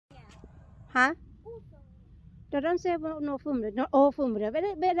Huh? They don't say no film. Not all film. Where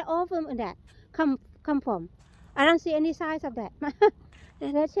the all film in that come from? I don't see any signs of that.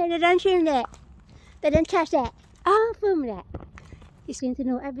 They don't say they don't show that. They don't touch that. All film that. You seem to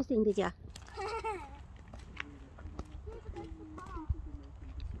know everything, did you?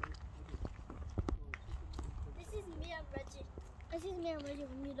 This is me and Reggie. This is me and Reggie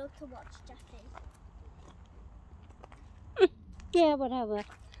when we love to watch Jackie. Yeah, whatever.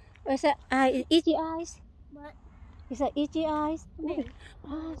 Is that itchy eyes? What? Is that itchy eyes? Me.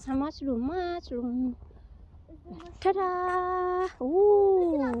 Oh, some mushroom. Ta-da! Look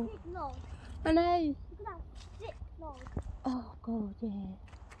Ooh. at that big log. I know. Look at that thick log. Oh, God, yeah.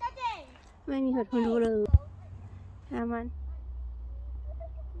 Daddy! ไม่มีเหตุผลรู้เลยหามัน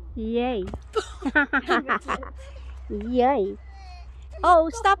Yay Yay Oh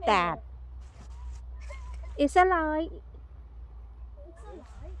stop that It's a lie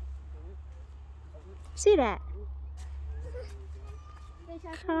See that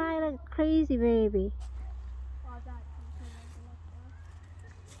Cry like a crazy baby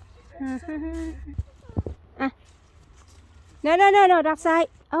No, that side.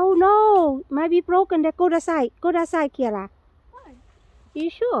 Oh no, might be broken. Go that side, Kira. Why? You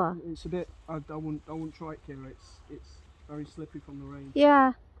sure? It's a bit. I wouldn't try it, Kira. It's very slippery from the rain.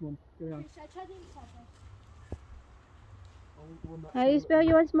 Yeah. Come on, go down. Should I try the inside one? How you spell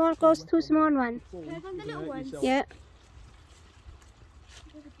you want small? Goes two small one. Can I go on the little ones? Yeah.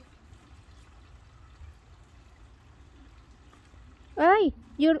 Hey,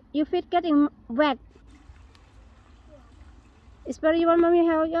 your feet getting wet. Is better you want mommy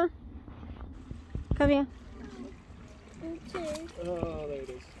help you? Come here. Oh, there it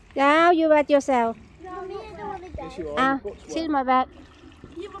is. Now you wet yourself. No, me and the one Yes, again. you are. Sit my back.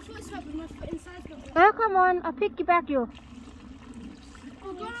 Yeah, my foot's wet, but my foot inside's not wet. Oh, come on. I'll pick you back you.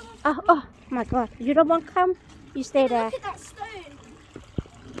 Oh, God, Oh my God. You don't want to come? You stay there. look at that stone.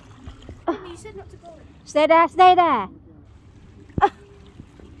 You said not to go. Stay there.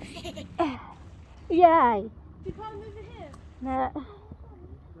 Yay. You can't move it here. No.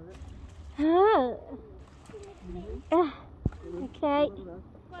 Okay.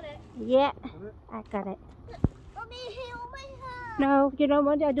 Got it. Yeah. I got it. Mommy, heal my hand. No, you don't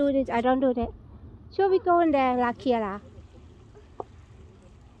want to do this. I don't do that. Shall we go in there, La Kira?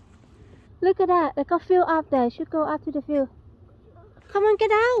 Look at that. There's a field up there. Should go up to the field. Come on,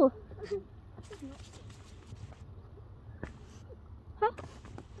 get out.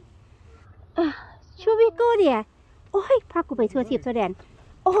 Huh? Should we go there? โอ้ยพากูไปทั่วทิพย์ทั่วแดน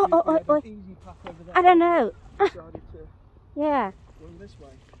โอ้ย Easy path over there. I don't know. Decided to Yeah, go this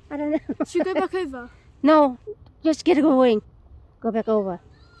way. I don't know. Should we go back over? No, just get going. Go back over.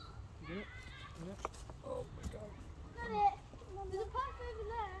 Oh my God. Got it. There's a path over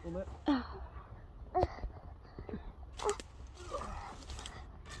there. On it.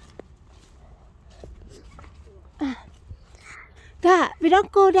 God, we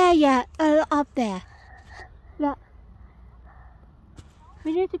don't go there yet. Up there. Look.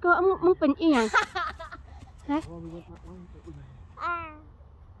 We need to go. มึงเป็นอีหยัง Oh, we went that way, but we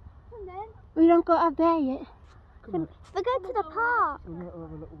And then We don't go up there yet. Come on. we go to the park. We'll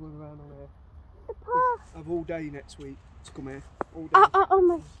have a little run around on here. The park. I've all day next week to come here. All day. Oh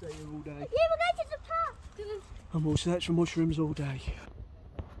my. Stay here all day. Yeah, we're going to the park. I'm all search for mushrooms all day.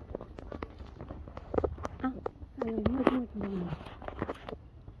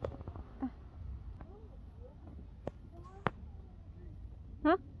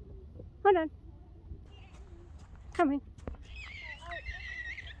 Huh? Hold on.